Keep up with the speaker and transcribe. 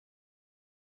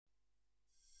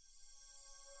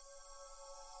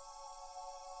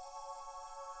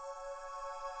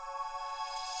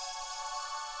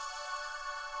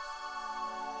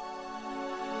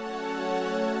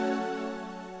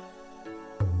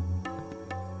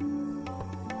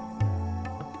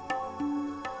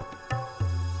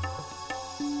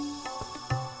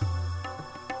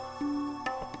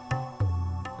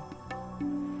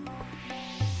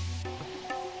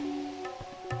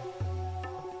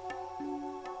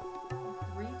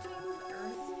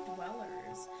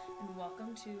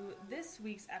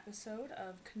week's episode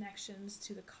of Connections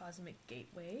to the Cosmic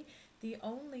Gateway, the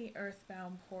only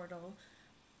earthbound portal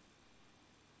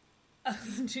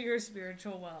to your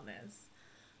spiritual wellness.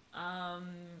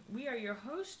 We are your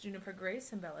hosts, Juniper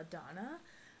Grace and Belladonna,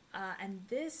 and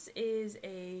this is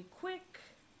a quick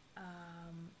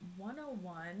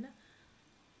 101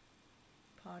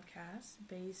 podcast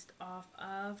based off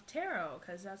of tarot,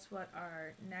 because that's what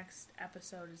our next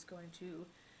episode is going to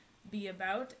be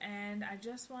about. And I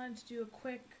just wanted to do a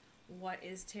quick, what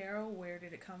is tarot, where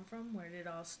did it come from, where did it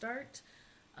all start,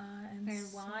 and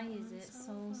why is it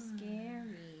so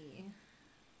scary?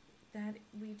 That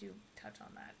we do touch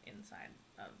on that inside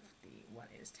of the what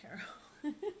is tarot.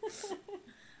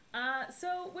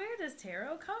 So where does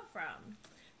tarot come from?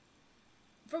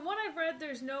 From what I've read,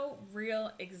 there's no real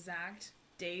exact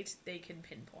date they can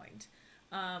pinpoint.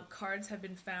 Cards have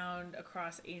been found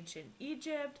across ancient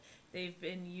Egypt. They've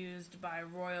been used by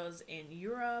royals in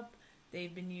Europe.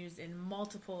 They've been used in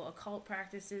multiple occult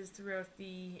practices throughout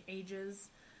the ages.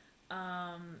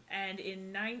 And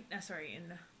in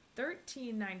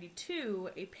 1392,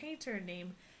 a painter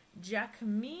named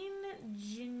Jacquemin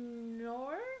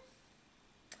Ginor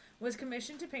was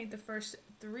commissioned to paint the first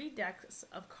 3 decks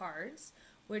of cards,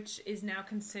 which is now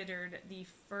considered the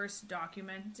first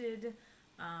documented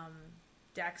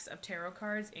decks of tarot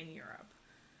cards in Europe.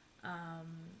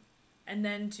 And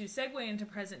then to segue into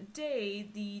present day,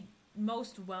 the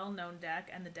most well-known deck,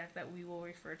 and the deck that we will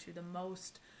refer to the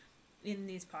most in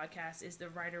these podcasts, is the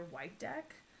Rider-Waite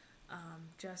deck.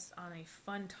 Just on a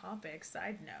fun topic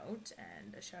side note,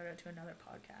 and a shout out to another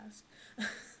podcast,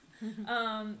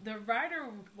 the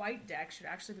Rider-Waite deck should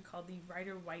actually be called the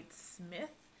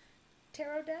Rider-Waite-Smith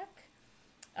tarot deck.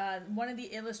 One of the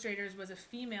illustrators was a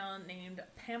female named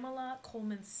Pamela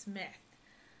Coleman Smith,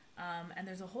 and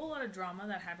there's a whole lot of drama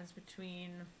that happens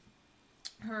between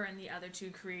her and the other 2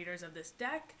 creators of this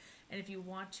deck. And if you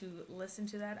want to listen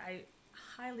to that, I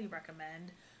highly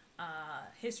recommend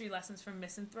History Lessons from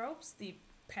Misanthropes, the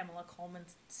Pamela Coleman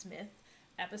Smith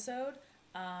episode.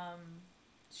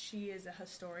 She is a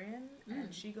historian,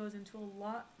 and she goes into a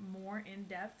lot more in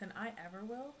depth than I ever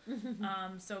will.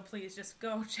 So please just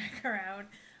go check her out.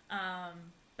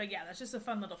 But yeah, that's just a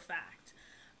fun little fact.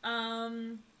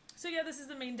 So yeah, this is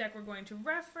the main deck we're going to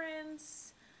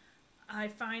reference. I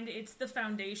find it's the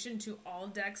foundation to all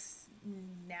decks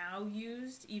now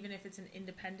used, even if it's an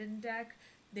independent deck.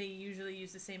 They usually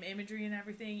use the same imagery and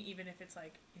everything, even if it's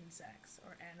like insects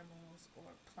or animals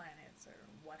or planets or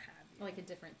what have you. Like a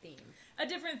different theme. A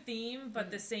different theme,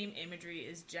 but the same imagery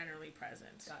is generally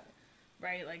present. Got it.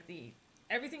 Right? Like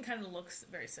everything kind of looks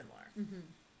very similar.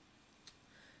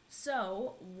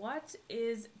 So, what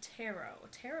is tarot?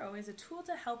 Tarot is a tool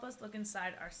to help us look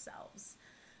inside ourselves,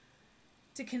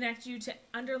 to connect you to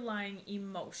underlying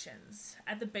emotions.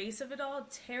 At the base of it all,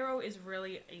 tarot is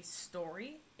really a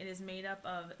story. It is made up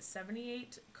of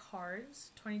 78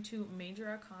 cards, 22 major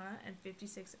arcana, and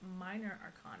 56 minor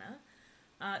arcana.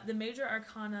 The major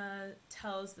arcana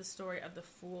tells the story of the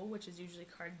Fool, which is usually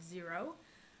card 0,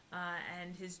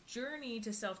 and his journey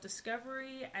to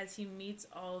self-discovery as he meets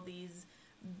all these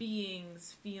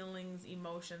beings, feelings,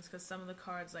 emotions, because some of the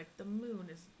cards, like the Moon,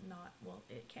 is not, well,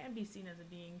 it can be seen as a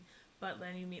being, but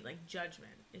then you meet like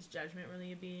Judgment. Is Judgment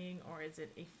really a being, or is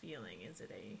it a feeling? Is it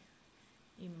a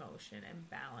emotion? And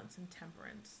Balance and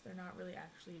Temperance, they're not really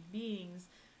actually beings,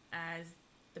 as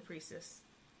the Priestess,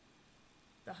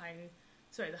 the High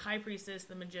Priestess,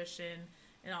 the Magician,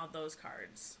 and all those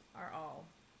cards are all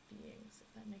beings,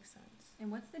 if that makes sense.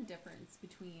 And what's the difference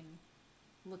between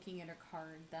looking at a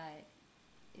card that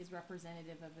is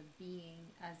representative of a being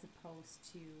as opposed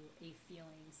to a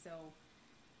feeling? So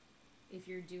if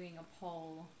you're doing a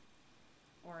poll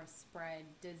or a spread,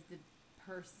 does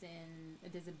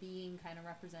a being kind of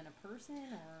represent a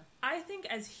person? Or I think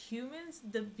as humans,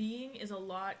 the being is a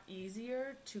lot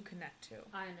easier to connect to.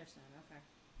 I understand. Okay.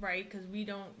 Right? Because we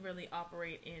don't really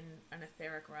operate in an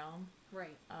etheric realm.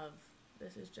 Right. Of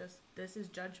this is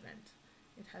judgment.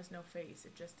 It has no face.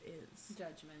 It just is.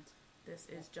 Judgment. This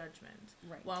is judgment.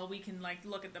 Right. While we can like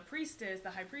look at the priestess, the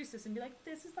high priestess, and be like,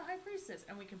 this is the high priestess,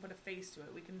 and we can put a face to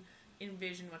it. We can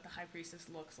envision what the high priestess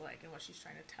looks like and what she's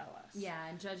trying to tell us. Yeah,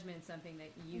 and judgment's something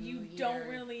that you don't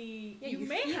really. Yeah, you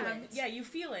may feel have. it. Yeah, you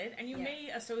feel it, and you may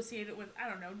associate it with, I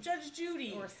don't know, Judge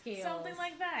Judy or Scales, something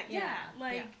like that. Yeah,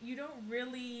 you don't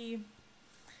really.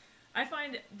 I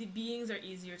find the beings are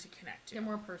easier to connect to. They're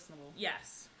more personable.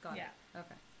 Yes. Got it.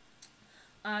 Okay.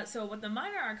 So what the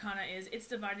minor arcana is, it's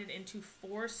divided into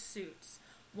 4 suits: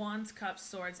 Wands, Cups,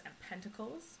 Swords, and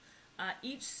Pentacles.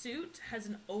 Each suit has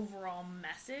an overall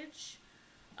message,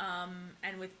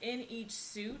 and within each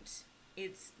suit,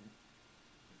 it's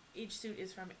each suit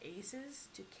is from aces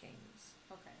to kings.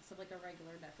 Okay, so like a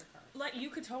regular deck of cards. Like, you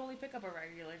could totally pick up a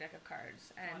regular deck of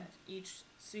cards, and Got it. each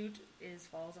suit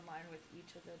falls in line with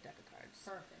each of the deck of cards.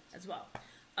 Perfect. As well.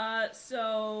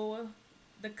 So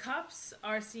the cups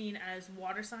are seen as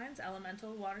water signs,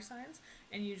 elemental water signs,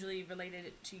 and usually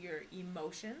related to your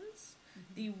emotions.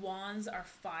 Mm-hmm. The wands are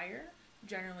fire,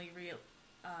 generally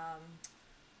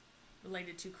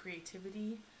related to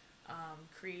creativity,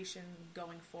 creation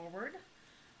going forward.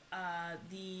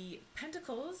 The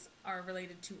pentacles are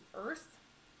related to earth,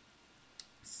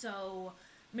 so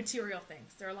material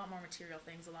things. There are a lot more material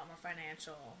things, a lot more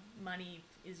financial. Money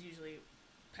is usually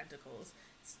pentacles.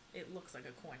 It looks like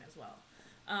a coin as well.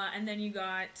 And then you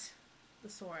got the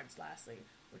swords, lastly,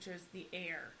 which is the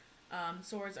air.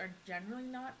 Swords are generally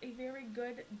not a very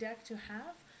good deck to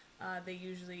have. They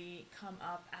usually come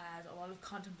up as a lot of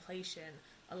contemplation,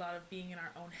 a lot of being in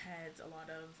our own heads, a lot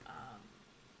of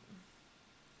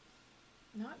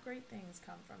not great things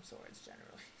come from swords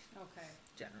generally. Okay.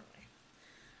 Generally.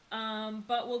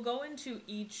 But we'll go into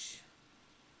each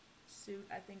suit,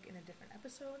 I think, in a different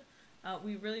episode.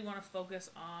 We really want to focus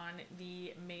on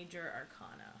the major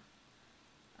arcana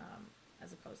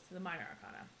as opposed to the minor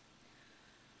arcana.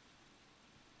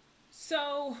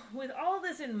 So, with all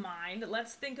this in mind,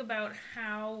 let's think about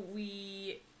how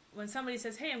when somebody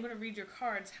says, hey, I'm going to read your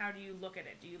cards, how do you look at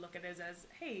it? Do you look at it as,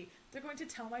 hey, they're going to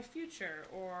tell my future?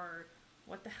 Or,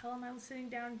 what the hell am I sitting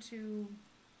down to?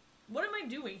 What am I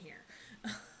doing here?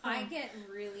 I get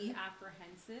really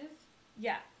apprehensive.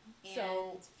 Yeah.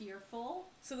 And fearful.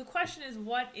 So the question is,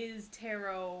 what is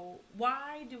tarot?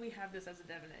 Why do we have this as a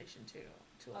divination tool?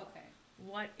 Okay.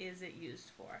 What is it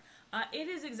used for? It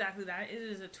is exactly that. It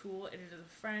is a tool. It is a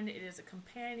friend. It is a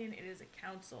companion. It is a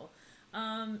counsel.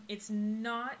 It's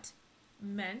not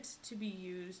meant to be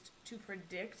used to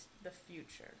predict the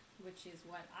future. Which is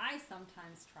what I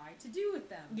sometimes try to do with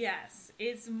them. Yes.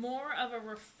 It's more of a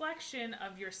reflection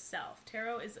of yourself.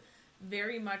 Tarot is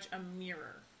very much a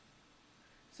mirror.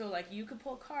 So, like, you could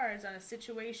pull cards on a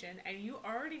situation and you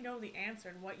already know the answer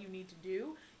and what you need to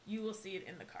do. You will see it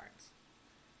in the cards.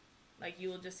 Like, you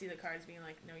will just see the cards being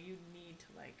like, no, you need to,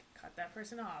 like, cut that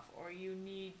person off. Or you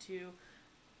need to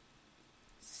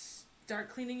start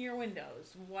cleaning your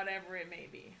windows. Whatever it may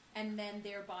be. And then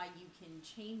thereby you can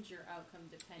change your outcome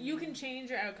depending. You can change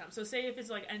your outcome. So, say if it's,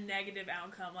 like, a negative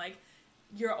outcome, like,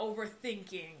 you're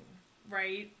overthinking,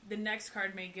 right? The next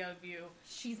card may give you...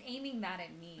 She's aiming that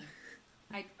at me.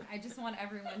 I just want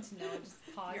everyone to know, just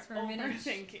pause You're for a minute.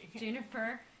 overthinking.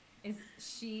 Jennifer is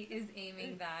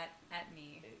aiming that at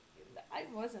me. I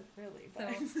wasn't really, So but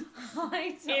I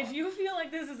don't. if you feel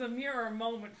like this is a mirror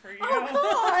moment for you,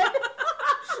 Oh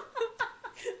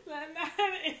then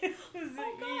that is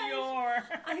your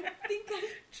I think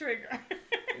trigger.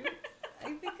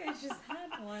 I just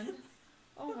had one.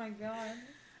 Oh my god.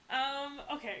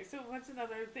 Okay, so what's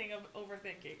another thing of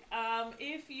overthinking?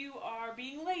 If you are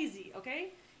being lazy,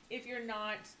 okay? If you're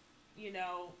not,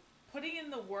 putting in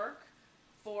the work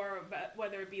for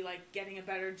whether it be like getting a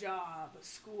better job,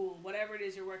 school, whatever it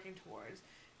is you're working towards,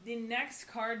 the next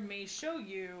card may show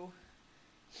you,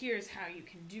 here's how you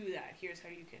can do that. Here's how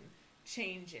you can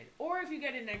change it. Or if you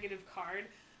get a negative card,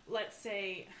 let's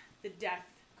say the death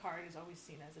card is always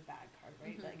seen as a bad card,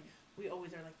 right? Mm-hmm. Like, we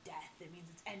always are like, death, it means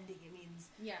it's ending, it means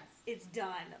yes, it's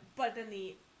done. But then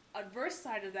the adverse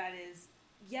side of that is,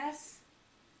 yes,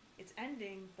 it's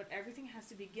ending, but everything has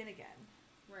to begin again.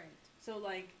 Right. So,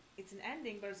 like, it's an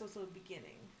ending, but it's also a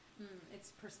beginning. It's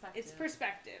perspective. It's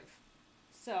perspective.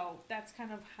 So, that's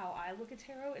kind of how I look at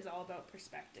tarot, is all about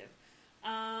perspective.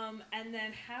 And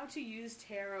then how to use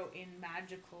tarot in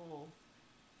magical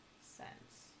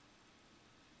sense.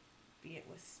 Be it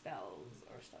with spells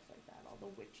or stuff like that, all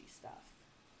the witchy stuff.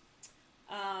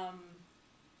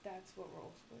 That's what we're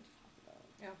also going to talk about.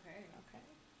 Okay.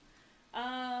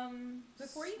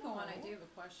 Before you go on, I do have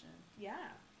a question.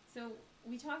 Yeah. So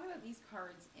we talk about these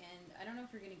cards, and I don't know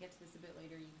if you're going to get to this a bit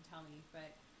later. You can tell me,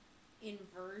 but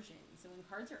inversion. So when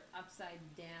cards are upside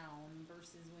down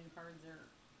versus when cards are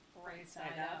right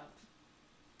side up.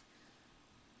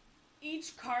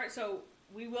 Each card. So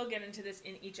we will get into this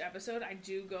in each episode. I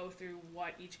do go through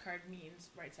what each card means,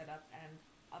 right side up and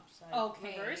upside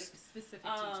reverse. Specific to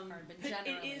each card, but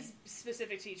generally. It is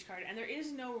specific to each card, and there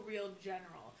is no real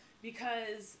general.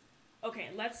 Because,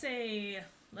 okay,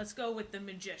 let's go with the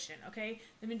magician, okay?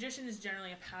 The magician is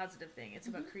generally a positive thing. It's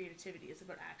about creativity. It's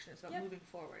about action. It's about moving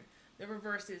forward. The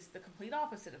reverse is the complete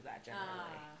opposite of that, generally.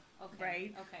 Okay.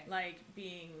 Right? Okay. Like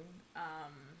being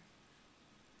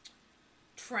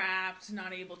trapped,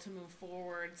 not able to move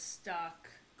forward, stuck,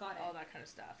 all that kind of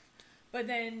stuff. But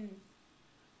then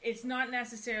it's not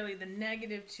necessarily the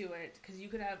negative to it, because you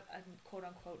could have a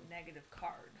quote-unquote negative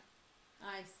card.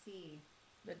 I see.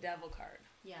 The devil card.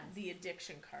 Yes. The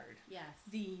addiction card. Yes.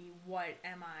 The what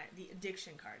am I? The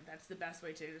addiction card. That's the best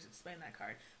way to explain that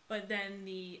card. But then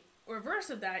the reverse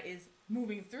of that is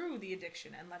moving through the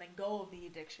addiction and letting go of the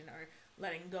addiction, or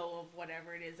letting go of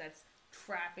whatever it is that's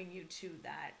trapping you to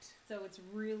that. So it's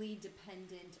really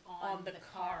dependent on the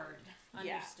card.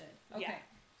 Understood. Yeah. Okay. Yeah.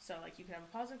 So, like, you can have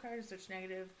a positive card, a switch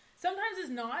negative. Sometimes it's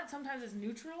not. Sometimes it's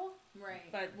neutral.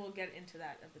 Right. But we'll get into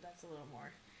that. But that's a little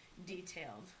more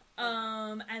detailed.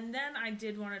 And then I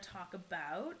did want to talk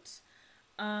about...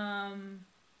 sorry,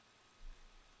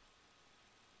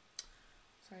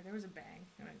 there was a bang.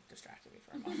 And it distracted me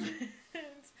for a moment.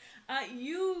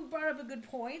 You brought up a good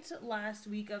point last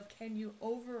week of, can you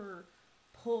over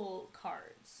pull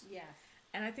cards? Yes.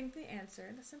 And I think the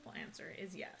simple answer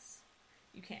is yes.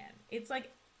 You can. It's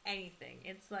like anything.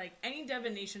 It's like any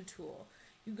divination tool.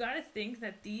 You got to think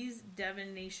that these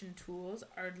divination tools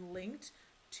are linked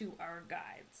to our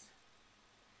guides.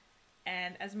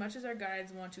 And as much as our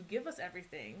guides want to give us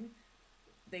everything,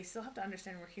 they still have to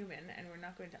understand we're human, and we're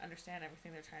not going to understand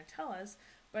everything they're trying to tell us.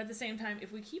 But at the same time,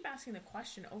 if we keep asking the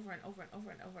question over and over and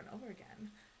over and over and over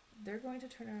again, they're going to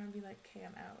turn around and be like, okay,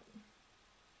 I'm out.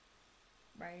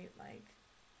 Right? Like,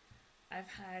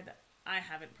 I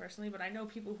haven't personally, but I know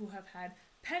people who have had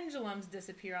pendulums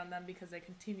disappear on them because they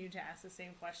continue to ask the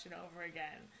same question over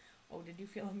again. Oh, did you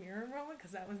feel a mirror moment?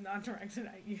 Because that was not directed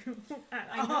at you at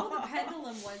all. I know the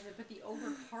pendulum wasn't, but the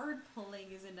over card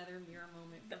pulling is another mirror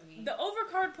moment for me. The over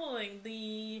card pulling,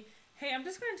 hey, I'm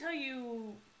just going to tell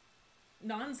you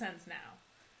nonsense now.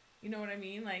 You know what I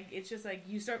mean? Like, it's just like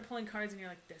you start pulling cards and you're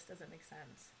like, this doesn't make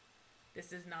sense. This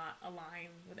does not align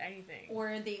with anything.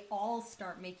 Or they all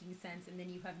start making sense, and then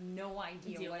you have no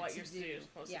idea what you're do.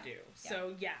 supposed to do. Yeah.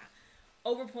 So, yeah.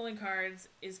 Over pulling cards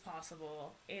is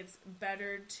possible. It's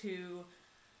better to...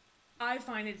 I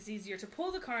find it's easier to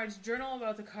pull the cards, journal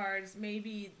about the cards.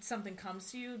 Maybe something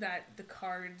comes to you that the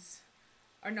cards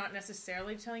are not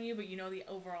necessarily telling you, but you know the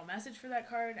overall message for that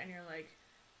card, and you're like,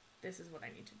 this is what I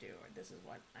need to do, or this is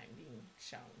what I'm being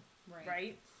shown.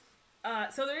 Right?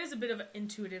 So there is a bit of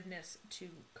intuitiveness to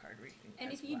card reading.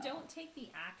 And if you don't take the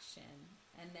action,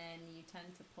 and then you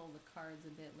tend to pull the cards a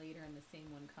bit later and the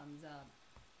same one comes up,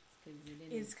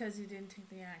 it's because you didn't take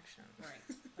the action.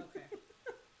 Right. Okay.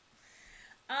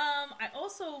 I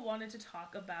also wanted to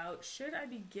talk about, should I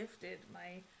be gifted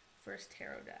my first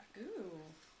tarot deck? Ooh.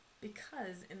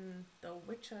 Because in the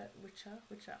witchcraft,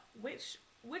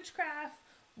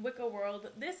 Wicca world,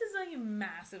 this is a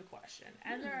massive question.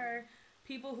 And there are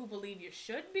people who believe you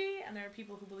should be, and there are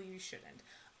people who believe you shouldn't.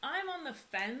 I'm on the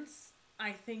fence.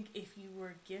 I think if you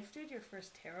were gifted your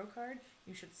first tarot card,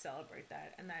 you should celebrate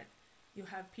that, and that you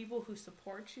have people who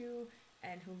support you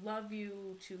and who love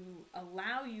you to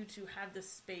allow you to have the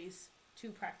space to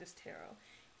practice tarot.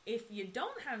 If you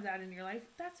don't have that in your life,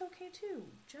 that's okay too.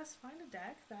 Just find a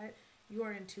deck that you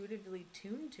are intuitively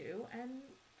tuned to and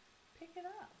pick it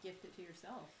up. Gift it to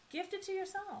yourself. Gift it to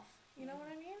yourself. You know what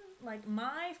I mean? Like,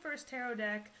 my first tarot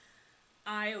deck,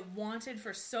 I wanted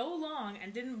for so long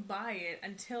and didn't buy it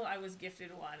until I was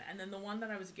gifted one. And then the one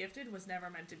that I was gifted was never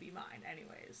meant to be mine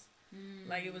anyways.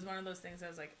 Like, it was one of those things I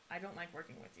was like, I don't like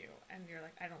working with you. And you're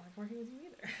like, I don't like working with you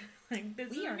either. Like,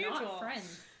 this we is are mutual. Not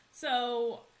friends.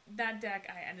 So that deck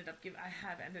I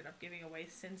have ended up giving away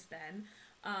since then.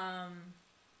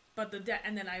 But the deck,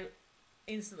 and then I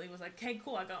instantly was like, okay,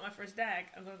 cool, I got my first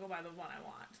deck. I'm going to go buy the one I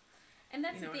want. And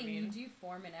that's the thing, you do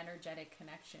form an energetic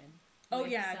connection. Oh,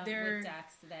 yeah. With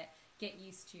decks that get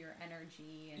used to your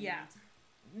energy. And yeah.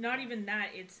 Not even that.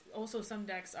 It's also some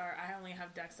decks I only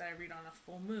have decks that I read on a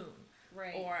full moon.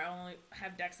 Right. Or I only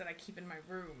have decks that I keep in my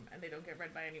room and they don't get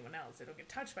read by anyone else. They don't get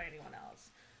touched by anyone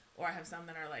else. Or I have some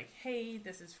that are like, hey,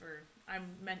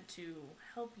 I'm meant to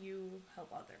help you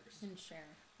help others. And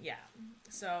share. Yeah.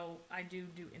 So I do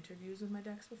interviews with my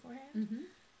decks beforehand.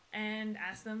 And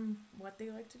ask them what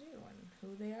they like to do and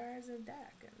who they are as a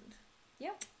deck. And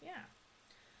yeah.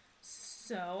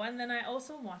 So, and then I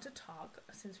also want to talk,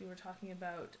 since we were talking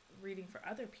about reading for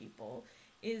other people,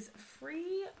 is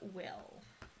free will.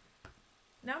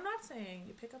 Now, I'm not saying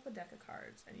you pick up a deck of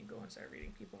cards and you go and start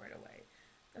reading people right away.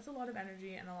 That's a lot of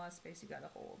energy and a lot of space you gotta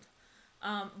hold.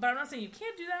 But I'm not saying you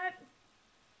can't do that.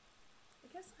 I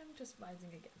guess I'm just rising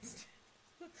against it.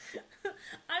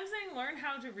 I'm saying learn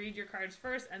how to read your cards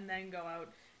first and then go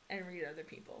out and read other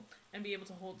people and be able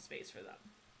to hold space for them.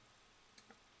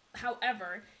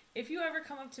 However, if you ever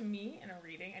come up to me in a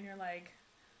reading and you're like,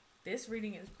 this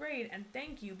reading is great and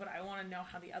thank you, but I want to know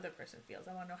how the other person feels.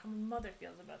 I want to know how my mother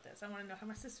feels about this. I want to know how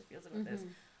my sister feels about this.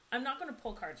 I'm not going to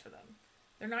pull cards for them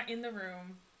They're not in the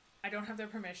room. I don't have their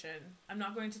permission. I'm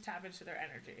not going to tap into their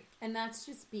energy. And that's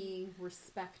just being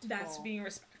respectful. That's being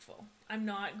respectful. I'm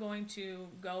not going to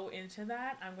go into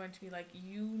that. I'm going to be like,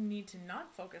 you need to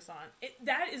not focus on it.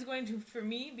 That is going to, for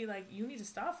me, be like, you need to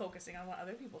stop focusing on what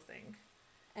other people think.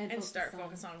 And start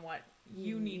focus on what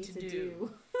you need to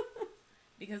do.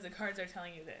 Because the cards are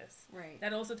telling you this. Right.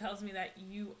 That also tells me that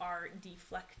you are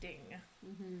deflecting.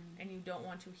 Mm-hmm. And you don't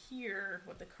want to hear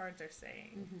what the cards are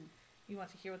saying. Mm-hmm. You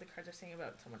want to hear what the cards are saying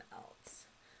about someone else.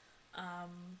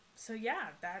 So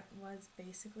yeah, that was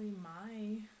basically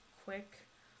my quick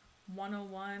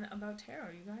 101 about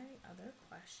tarot. You got any other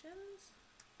questions?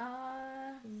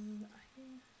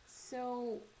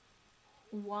 So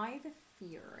why the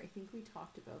fear? I think we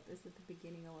talked about this at the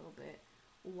beginning a little bit.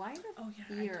 Why the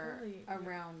fear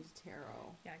around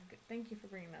tarot? Yeah, good. Thank you for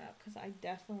bringing that up, because I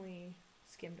definitely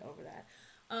skimmed over that.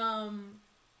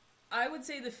 I would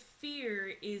say the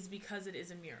fear is because it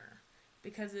is a mirror.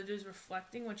 Because it is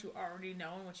reflecting what you already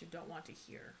know and what you don't want to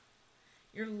hear.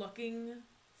 You're looking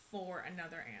for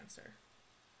another answer.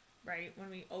 Right? When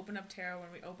we open up tarot,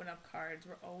 when we open up cards,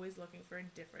 we're always looking for a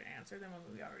different answer than what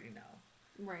we already know.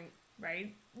 Right.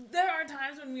 Right? There are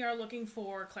times when we are looking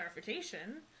for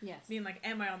clarification. Yes. Being like,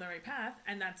 am I on the right path?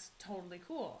 And that's totally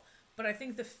cool. But I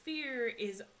think the fear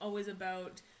is always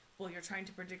about, well, you're trying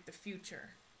to predict the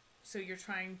future. So you're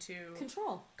trying to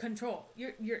control.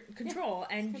 You're control,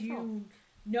 and you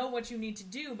know what you need to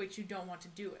do, but you don't want to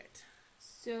do it.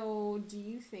 So do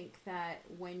you think that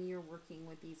when you're working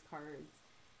with these cards,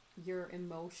 your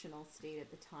emotional state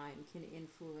at the time can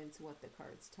influence what the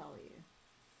cards tell you?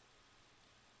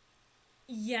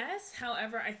 Yes,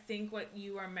 however, I think what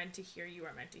you are meant to hear, you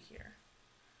are meant to hear.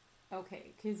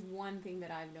 Okay, because one thing that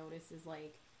I've noticed is,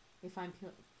 like, if I'm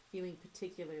feeling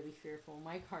particularly fearful,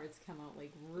 my cards come out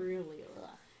like really ugh.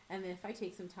 And then if I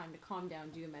take some time to calm down,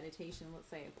 do a meditation, let's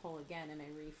say I pull again and I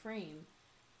reframe,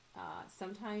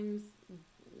 sometimes,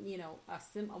 you know,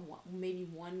 maybe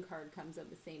one card comes out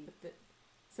the same, but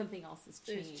something else has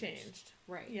changed. It's changed.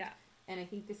 Right. Yeah. And I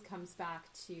think this comes back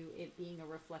to it being a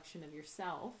reflection of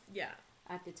yourself. Yeah.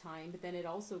 At the time, but then it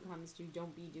also comes to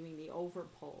don't be doing the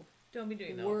overpull. Don't be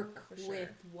doing the work overpull, for sure.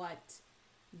 with what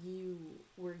you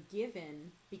were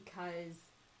given, because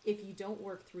if you don't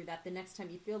work through that, the next time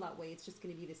you feel that way, it's just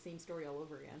going to be the same story all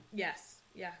over again. Yes.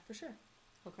 Yeah, for sure.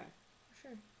 Okay. For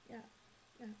sure. Yeah.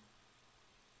 Yeah.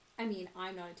 I mean,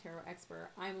 I'm not a tarot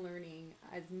expert. I'm learning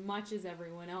as much as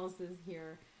everyone else is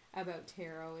here about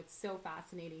tarot. It's so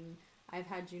fascinating. I've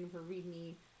had Juniper read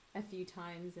me a few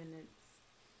times, and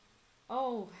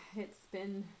it's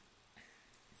been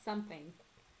something.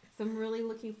 So I'm really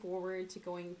looking forward to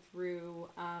going through,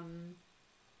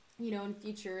 in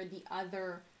future, the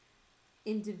other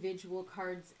individual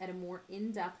cards at a more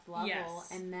in-depth level, yes.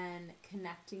 And then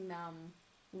connecting them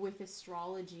with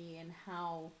astrology and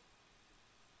how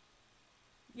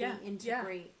they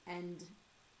integrate and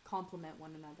complement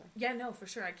one another. Yeah, no, for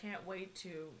sure. I can't wait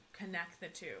to connect the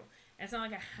two. And it's not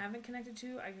like I haven't connected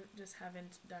two, I just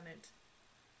haven't done it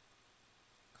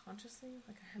consciously.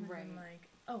 Like, I haven't been like,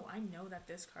 oh, I know that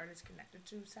this card is connected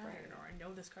to Saturn, or I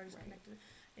know this card is connected.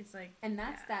 It's like, and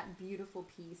that's that beautiful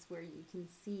piece where you can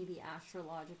see the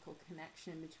astrological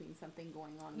connection between something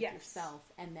going on with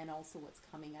yourself and then also what's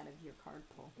coming out of your card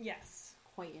pull. Yes.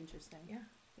 Quite interesting. Yeah.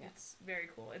 It's very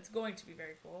cool. It's going to be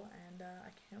very cool, and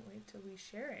I can't wait till we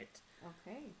share it.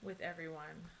 Okay. With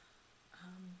everyone.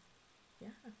 Yeah.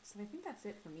 So I think that's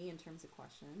it for me in terms of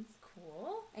questions.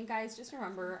 Cool. And guys, just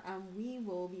remember, we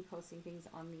will be posting things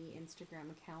on the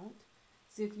Instagram account.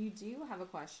 So if you do have a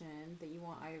question that you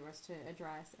want either of us to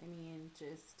address,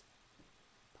 just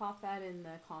pop that in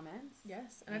the comments.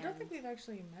 Yes. And I don't think we've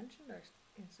actually mentioned our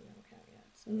Instagram account yet.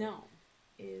 So no.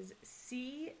 Is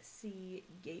CC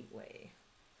Gateway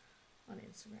on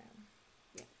Instagram.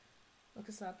 Yeah. Look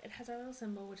us up. It has our little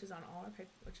symbol, which is on all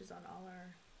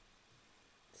our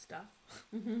stuff.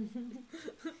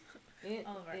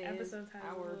 All of our episodes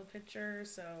have a little picture,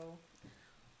 so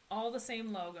all the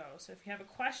same logo. So if you have a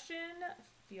question,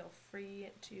 feel free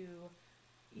to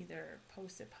either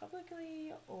post it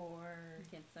publicly or you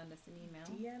can send us an email.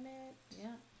 DM it.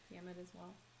 Yeah, DM it as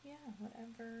well. Yeah,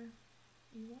 whatever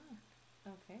you want.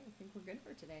 Okay, I think we're good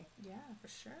for today. Yeah, for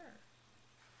sure.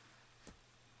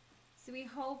 So we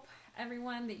hope,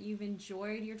 everyone, that you've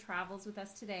enjoyed your travels with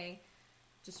us today.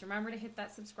 Just remember to hit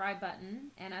that subscribe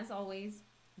button. And as always,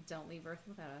 don't leave Earth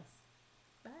without us.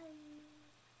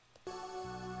 Bye.